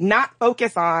to not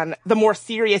focus on the more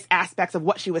serious aspects of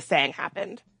what she was saying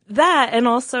happened. That, and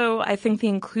also I think the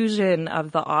inclusion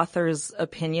of the author's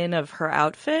opinion of her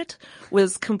outfit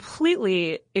was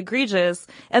completely egregious.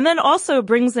 And then also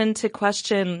brings into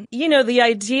question, you know, the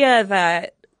idea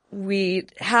that we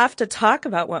have to talk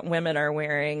about what women are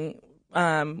wearing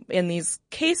in these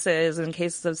cases, in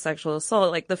cases of sexual assault.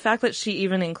 Like the fact that she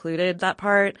even included that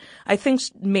part, I think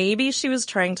maybe she was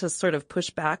trying to sort of push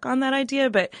back on that idea,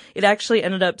 but it actually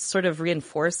ended up sort of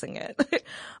reinforcing it.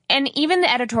 And even the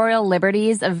editorial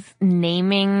liberties of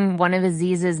naming one of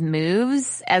Aziz's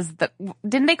moves as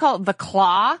didn't they call it the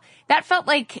claw? That felt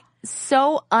like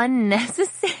so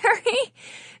unnecessary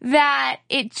that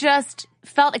it just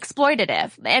felt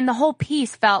exploitative. And the whole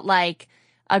piece felt like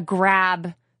a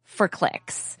grab for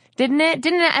clicks. Didn't it?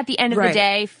 Didn't it at the end of the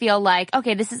day feel like,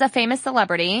 okay, this is a famous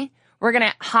celebrity. We're going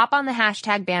to hop on the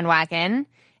hashtag bandwagon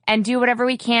and do whatever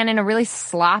we can in a really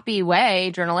sloppy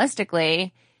way,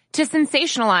 journalistically, to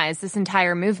sensationalize this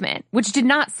entire movement, which did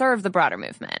not serve the broader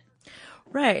movement.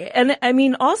 Right. And I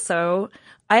mean, also,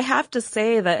 I have to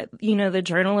say that, you know, the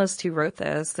journalist who wrote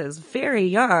this is very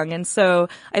young. And so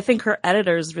I think her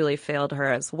editors really failed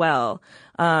her as well,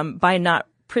 by not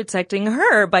protecting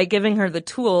her, by giving her the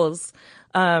tools,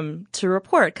 to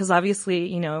report. Cause obviously,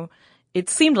 you know, it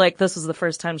seemed like this was the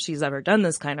first time she's ever done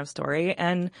this kind of story.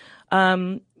 And,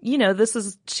 you know,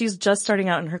 she's just starting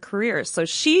out in her career. So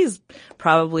she's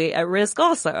probably at risk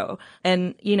also.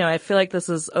 And, you know, I feel like this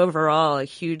is overall a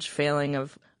huge failing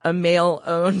of a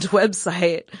male-owned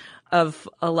website of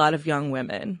a lot of young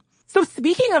women. So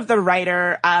speaking of the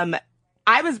writer,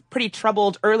 I was pretty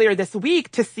troubled earlier this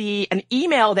week to see an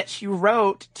email that she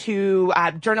wrote to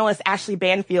journalist Ashley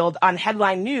Banfield on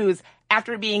Headline News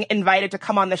after being invited to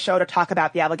come on the show to talk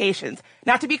about the allegations.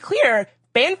 Now, to be clear,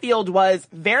 Banfield was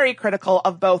very critical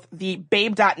of both the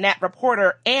Babe.net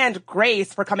reporter and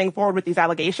Grace for coming forward with these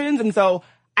allegations. And so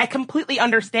I completely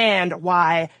understand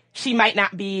why she might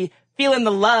not be feeling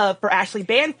the love for Ashley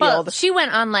Banfield. Well, she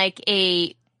went on like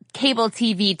a cable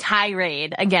TV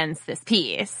tirade against this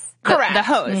piece. Correct. The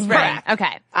host, right?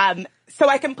 Okay. So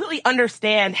I completely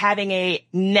understand having a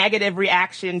negative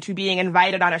reaction to being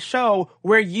invited on a show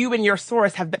where you and your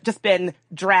source have just been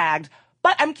dragged.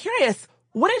 But I'm curious,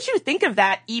 what did you think of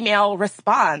that email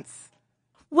response?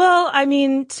 Well, I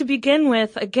mean, to begin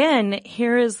with, again,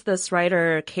 here is this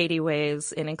writer, Katie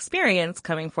Way's inexperience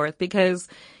coming forth because,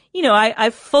 you know, I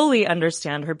fully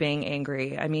understand her being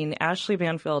angry. I mean, Ashley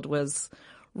Banfield was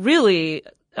really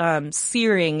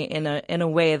searing in a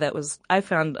way that was, I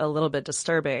found a little bit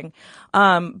disturbing.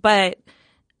 But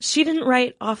she didn't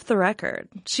write off the record.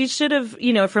 She should have,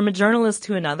 you know, from a journalist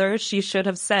to another, she should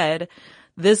have said,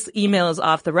 this email is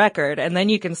off the record, and then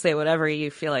you can say whatever you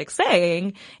feel like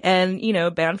saying, and, you know,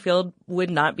 Banfield would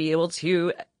not be able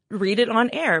to read it on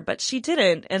air, but she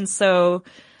didn't. And so,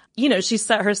 you know, she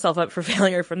set herself up for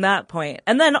failure from that point.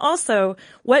 And then also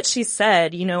what she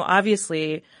said, you know,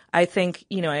 obviously I think,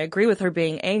 you know, I agree with her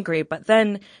being angry, but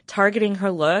then targeting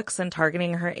her looks and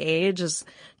targeting her age is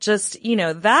just, you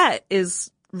know, that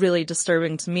is really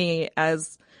disturbing to me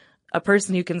as a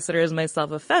person who considers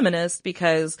myself a feminist,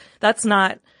 because that's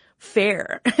not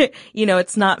fair. You know,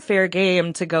 it's not fair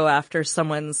game to go after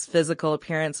someone's physical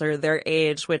appearance or their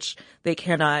age, which they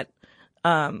cannot,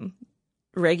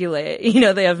 regulate, you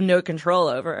know, they have no control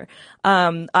over.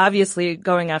 Obviously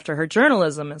going after her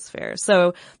journalism is fair.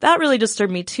 So that really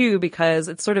disturbed me too, because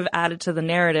it sort of added to the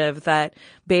narrative that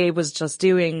Babe was just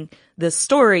doing this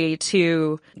story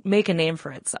to make a name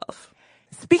for itself.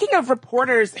 Speaking of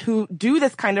reporters who do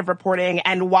this kind of reporting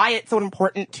and why it's so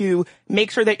important to make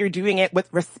sure that you're doing it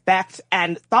with respect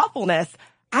and thoughtfulness,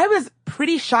 I was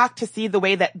pretty shocked to see the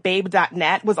way that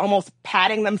Babe.net was almost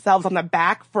patting themselves on the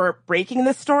back for breaking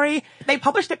this story. They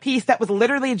published a piece that was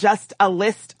literally just a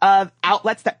list of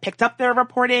outlets that picked up their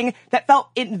reporting that felt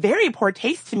in very poor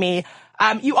taste to me.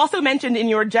 You also mentioned in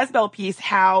your Jezebel piece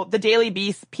how the Daily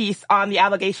Beast piece on the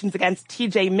allegations against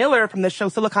TJ Miller from the show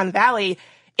Silicon Valley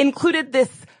included this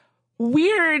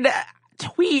weird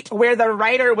tweet where the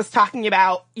writer was talking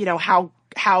about, you know,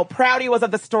 how proud he was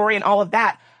of the story and all of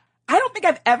that. I don't think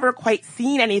I've ever quite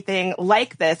seen anything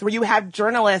like this, where you have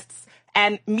journalists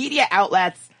and media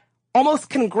outlets almost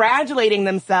congratulating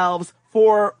themselves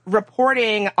for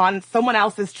reporting on someone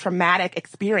else's traumatic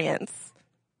experience.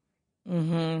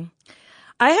 Mm-hmm.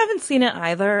 I haven't seen it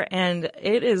either, and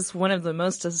it is one of the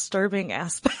most disturbing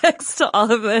aspects to all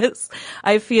of this,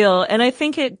 I feel. And I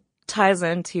think it ties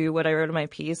into what I wrote in my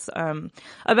piece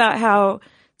about how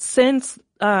since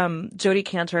Jodi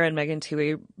Kantor and Megan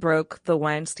Twohey broke the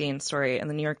Weinstein story in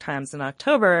the New York Times in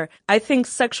October, I think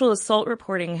sexual assault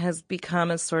reporting has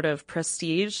become a sort of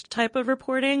prestige type of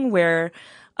reporting where,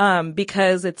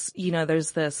 because it's, you know,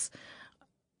 there's this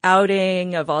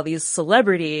outing of all these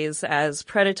celebrities as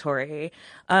predatory.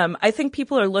 I think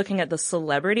people are looking at the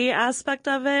celebrity aspect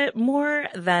of it more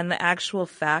than the actual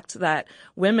fact that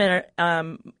women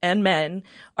and men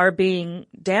are being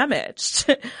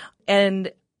damaged.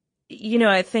 And you know,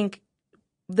 I think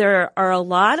there are a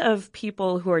lot of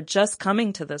people who are just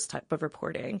coming to this type of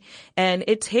reporting, and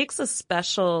it takes a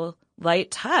special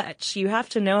light touch. You have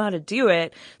to know how to do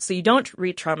it so you don't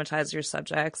re-traumatize your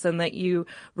subjects and that you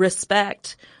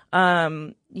respect,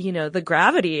 you know, the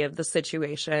gravity of the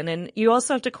situation. And you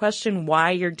also have to question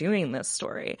why you're doing this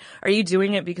story. Are you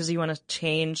doing it because you want to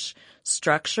change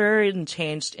structure and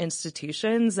change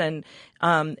institutions and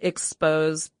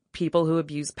expose people who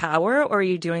abuse power, or are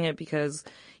you doing it because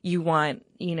you want,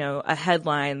 you know, a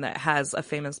headline that has a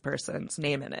famous person's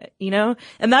name in it, you know?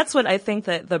 And that's what I think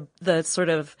that the sort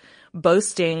of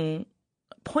boasting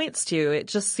points to. It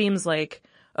just seems like,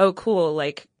 oh, cool,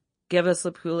 like, give us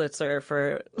a Pulitzer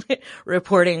for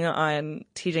reporting on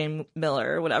TJ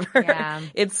Miller or whatever. Yeah.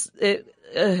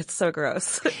 It's so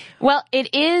gross. Well,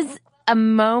 it is a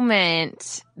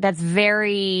moment that's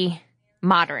very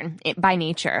modern by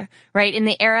nature, right? In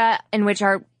the era in which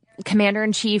our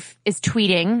commander-in-chief is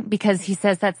tweeting because he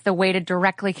says that's the way to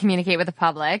directly communicate with the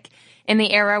public. In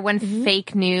the era when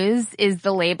fake news is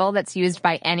the label that's used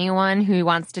by anyone who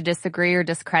wants to disagree or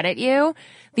discredit you,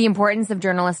 the importance of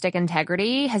journalistic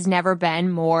integrity has never been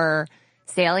more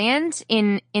salient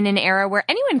in an era where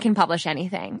anyone can publish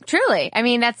anything. Truly. I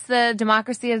mean, that's the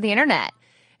democracy of the internet.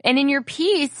 And in your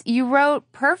piece, you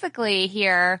wrote perfectly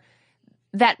here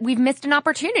that we've missed an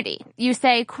opportunity. You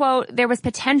say, quote, there was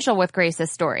potential with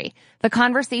Grace's story. The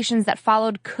conversations that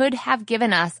followed could have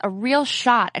given us a real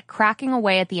shot at cracking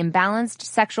away at the imbalanced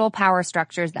sexual power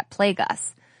structures that plague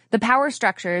us. The power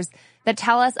structures that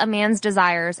tell us a man's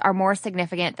desires are more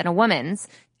significant than a woman's,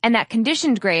 and that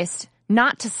conditioned Grace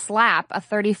not to slap a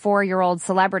 34-year-old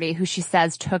celebrity who she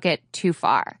says took it too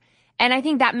far. And I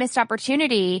think that missed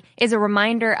opportunity is a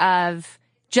reminder of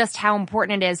just how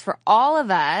important it is for all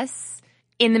of us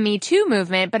in the Me Too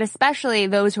movement, but especially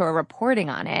those who are reporting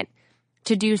on it,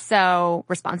 to do so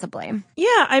responsibly.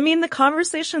 Yeah, I mean, the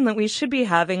conversation that we should be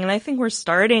having, and I think we're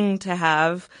starting to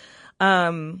have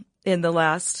in the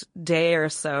last day or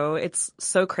so, it's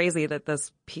so crazy that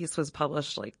this piece was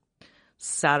published like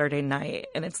Saturday night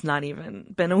and it's not even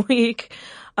been a week.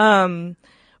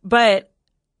 But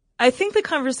I think the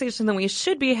conversation that we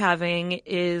should be having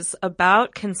is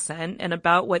about consent and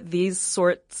about what these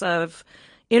sorts of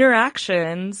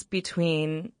interactions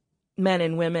between men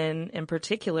and women in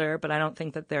particular, but I don't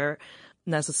think that they're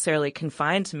necessarily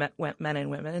confined to men and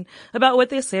women, about what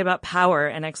they say about power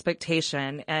and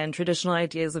expectation and traditional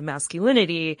ideas of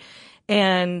masculinity.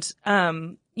 And,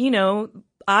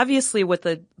 obviously what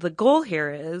the goal here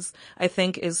is, I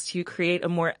think, is to create a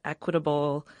more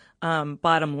equitable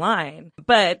bottom line.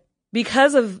 But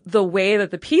because of the way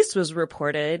that the piece was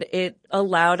reported, it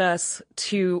allowed us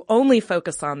to only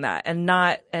focus on that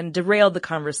and derailed the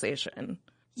conversation.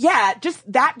 Yeah,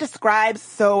 just that describes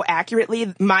so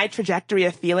accurately my trajectory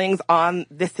of feelings on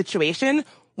this situation.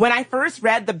 When I first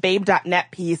read the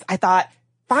Babe.net piece, I thought,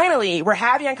 finally, we're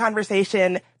having a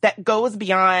conversation that goes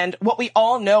beyond what we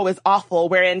all know is awful,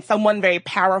 wherein someone very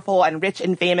powerful and rich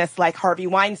and famous like Harvey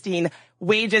Weinstein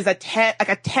wages a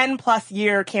 10+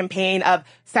 year campaign of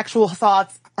sexual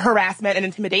assaults, harassment, and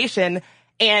intimidation.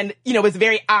 And, is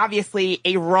very obviously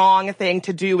a wrong thing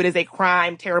to do. It is a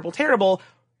crime. Terrible, terrible.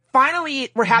 Finally,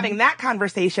 we're having that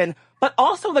conversation, but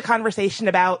also the conversation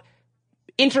about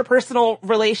interpersonal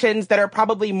relations that are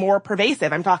probably more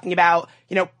pervasive. I'm talking about,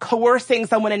 coercing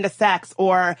someone into sex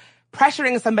or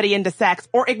pressuring somebody into sex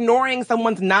or ignoring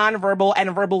someone's nonverbal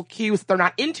and verbal cues if they're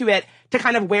not into it to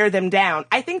kind of wear them down.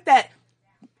 I think that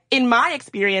in my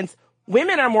experience,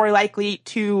 women are more likely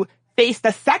to face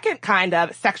the second kind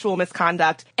of sexual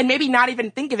misconduct and maybe not even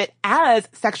think of it as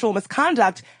sexual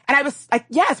misconduct. And I was like,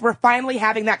 yes, we're finally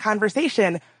having that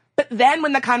conversation. But then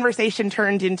when the conversation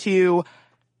turned into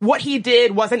what he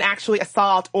did wasn't actually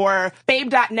assault or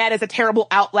Babe.net is a terrible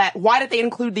outlet, why did they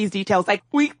include these details? Like,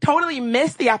 we totally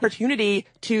missed the opportunity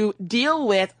to deal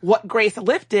with what Grace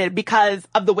lifted because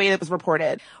of the way that it was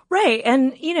reported. Right.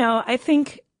 And, I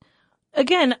think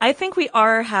we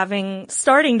are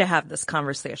starting to have this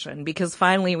conversation because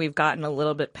finally we've gotten a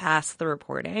little bit past the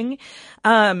reporting.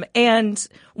 And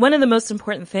one of the most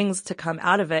important things to come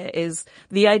out of it is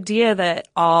the idea that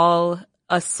all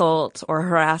assault or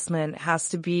harassment has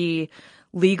to be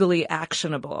legally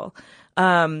actionable.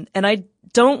 And I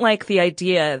don't like the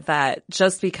idea that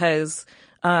just because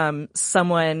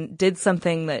someone did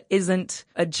something that isn't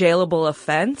a jailable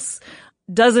offense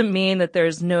doesn't mean that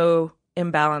there's no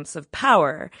imbalance of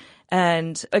power.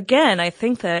 And again, I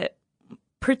think that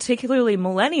particularly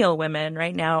millennial women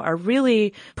right now are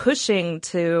really pushing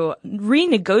to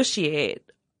renegotiate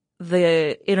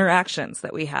the interactions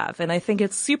that we have. And I think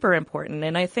it's super important.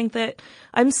 And I think that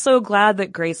I'm so glad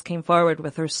that Grace came forward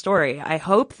with her story. I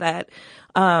hope that,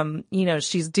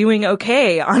 she's doing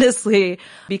okay, honestly,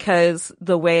 because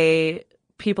the way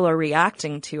people are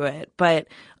reacting to it. But,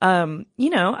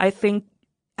 I think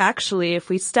actually, if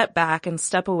we step back and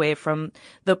step away from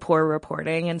the poor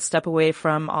reporting and step away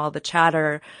from all the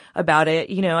chatter about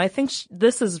it, I think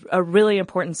this is a really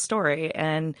important story.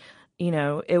 And,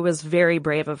 it was very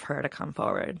brave of her to come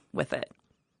forward with it.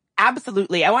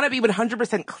 Absolutely. I want to be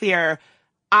 100% clear.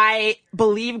 I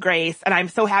believe Grace, and I'm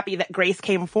so happy that Grace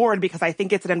came forward because I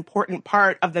think it's an important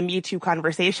part of the Me Too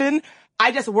conversation.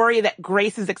 I just worry that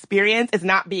Grace's experience is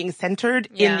not being centered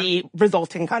in the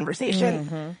resulting conversation.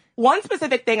 Mm-hmm. One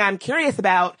specific thing I'm curious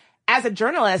about, as a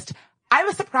journalist, I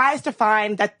was surprised to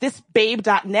find that this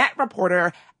Babe.net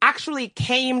reporter actually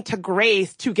came to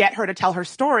Grace to get her to tell her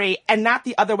story and not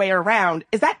the other way around.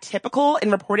 Is that typical in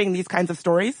reporting these kinds of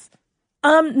stories?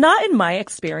 Not in my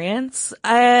experience.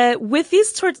 With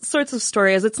these sorts of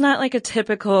stories, it's not like a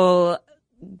typical,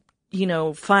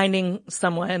 finding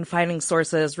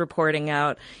sources, reporting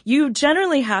out. You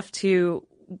generally have to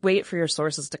wait for your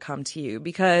sources to come to you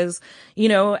because,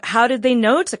 how did they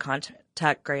know to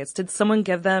contact Grace? Did someone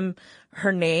give them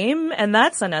her name? And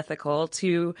that's unethical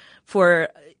to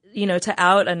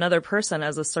out another person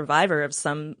as a survivor of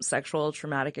some sexual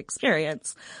traumatic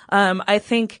experience. I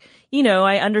think,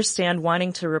 I understand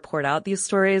wanting to report out these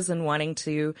stories and wanting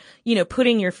to,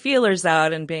 putting your feelers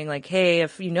out and being like, hey,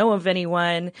 if you know of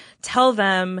anyone, tell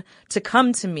them to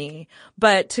come to me.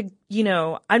 But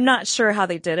I'm not sure how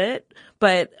they did it,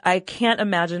 but I can't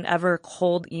imagine ever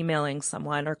cold emailing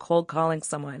someone or cold calling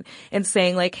someone and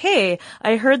saying like, hey,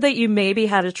 I heard that you maybe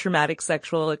had a traumatic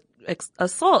sexual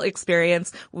assault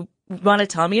experience. Want to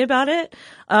tell me about it?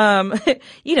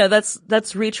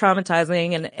 That's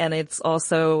re-traumatizing, and it's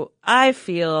also, I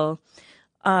feel,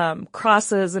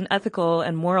 crosses an ethical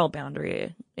and moral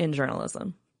boundary in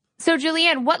journalism. So,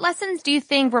 Julianne, what lessons do you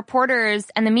think reporters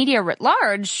and the media writ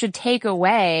large should take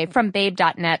away from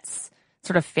Babe.net's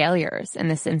sort of failures in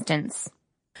this instance?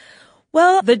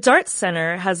 Well, the DART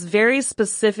Center has very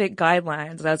specific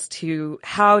guidelines as to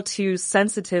how to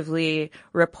sensitively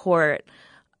report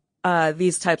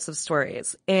these types of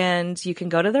stories. And you can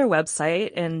go to their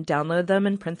website and download them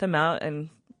and print them out and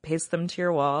paste them to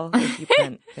your wall if you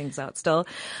print things out still.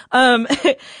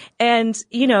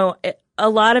 A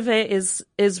lot of it is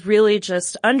really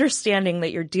just understanding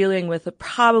that you're dealing with a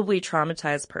probably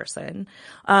traumatized person.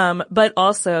 But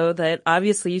also that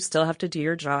obviously you still have to do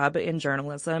your job in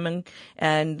journalism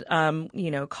and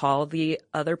call the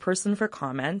other person for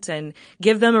comment and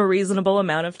give them a reasonable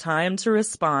amount of time to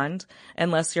respond,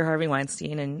 unless you're Harvey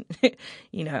Weinstein and,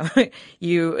 you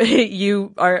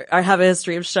have a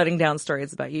history of shutting down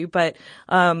stories about you. But,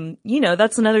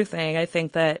 that's another thing. I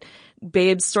think that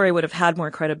Babe's story would have had more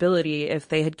credibility if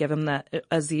they had given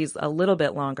Aziz a little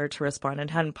bit longer to respond and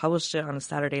hadn't published it on a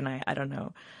Saturday night. I don't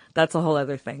know. That's a whole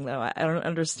other thing, though. I don't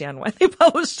understand why they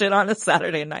published it on a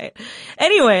Saturday night.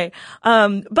 Anyway,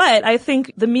 but I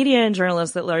think the media and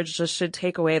journalists at large just should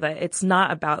take away that it's not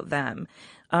about them.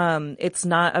 It's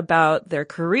not about their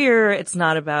career. It's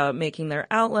not about making their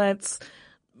outlets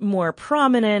more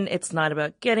prominent. It's not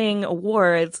about getting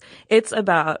awards. It's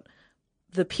about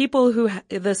the people who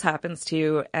this happens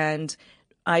to, and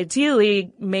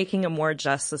ideally making a more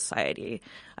just society.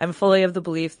 I'm fully of the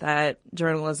belief that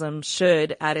journalism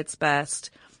should, at its best,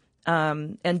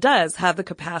 and does have the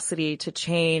capacity to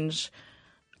change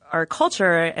our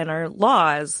culture and our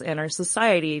laws and our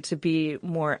society to be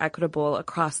more equitable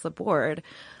across the board.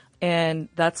 And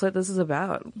that's what this is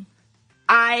about.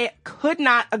 I could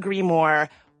not agree more.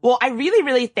 Well, I really,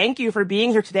 really thank you for being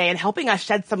here today and helping us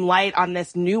shed some light on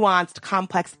this nuanced,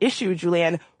 complex issue,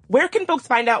 Julianne. Where can folks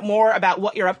find out more about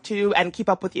what you're up to and keep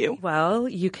up with you? Well,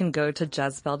 you can go to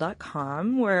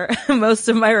Jezebel.com, where most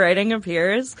of my writing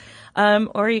appears,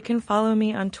 or you can follow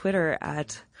me on Twitter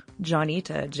at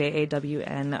Jawnita,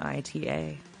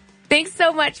 Jawnita. Thanks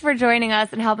so much for joining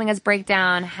us and helping us break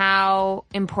down how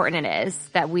important it is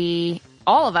that we,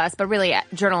 all of us, but really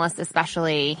journalists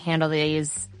especially, handle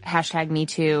these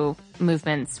 #MeToo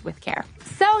movements with care.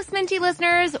 So, Sminty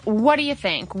listeners, what do you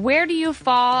think? Where do you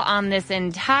fall on this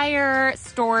entire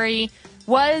story?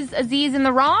 Was Aziz in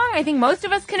the wrong? I think most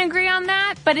of us can agree on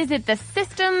that. But is it the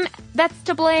system that's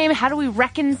to blame? How do we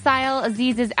reconcile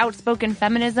Aziz's outspoken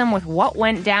feminism with what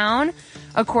went down,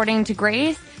 according to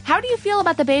Grace? How do you feel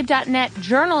about the Babe.net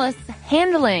journalists'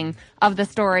 handling of the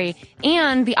story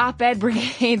and the op-ed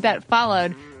brigade that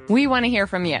followed? We want to hear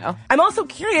from you. I'm also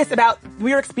curious about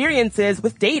your experiences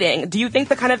with dating. Do you think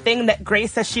the kind of thing that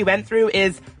Grace says she went through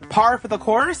is par for the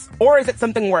course, or is it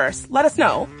something worse? Let us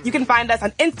know. You can find us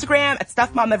on Instagram at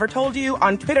Stuff Mom Never Told You,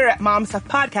 on Twitter at Mom Stuff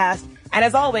Podcast, and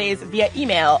as always, via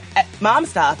email at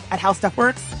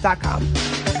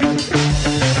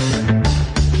momstuff@howstuffworks.com.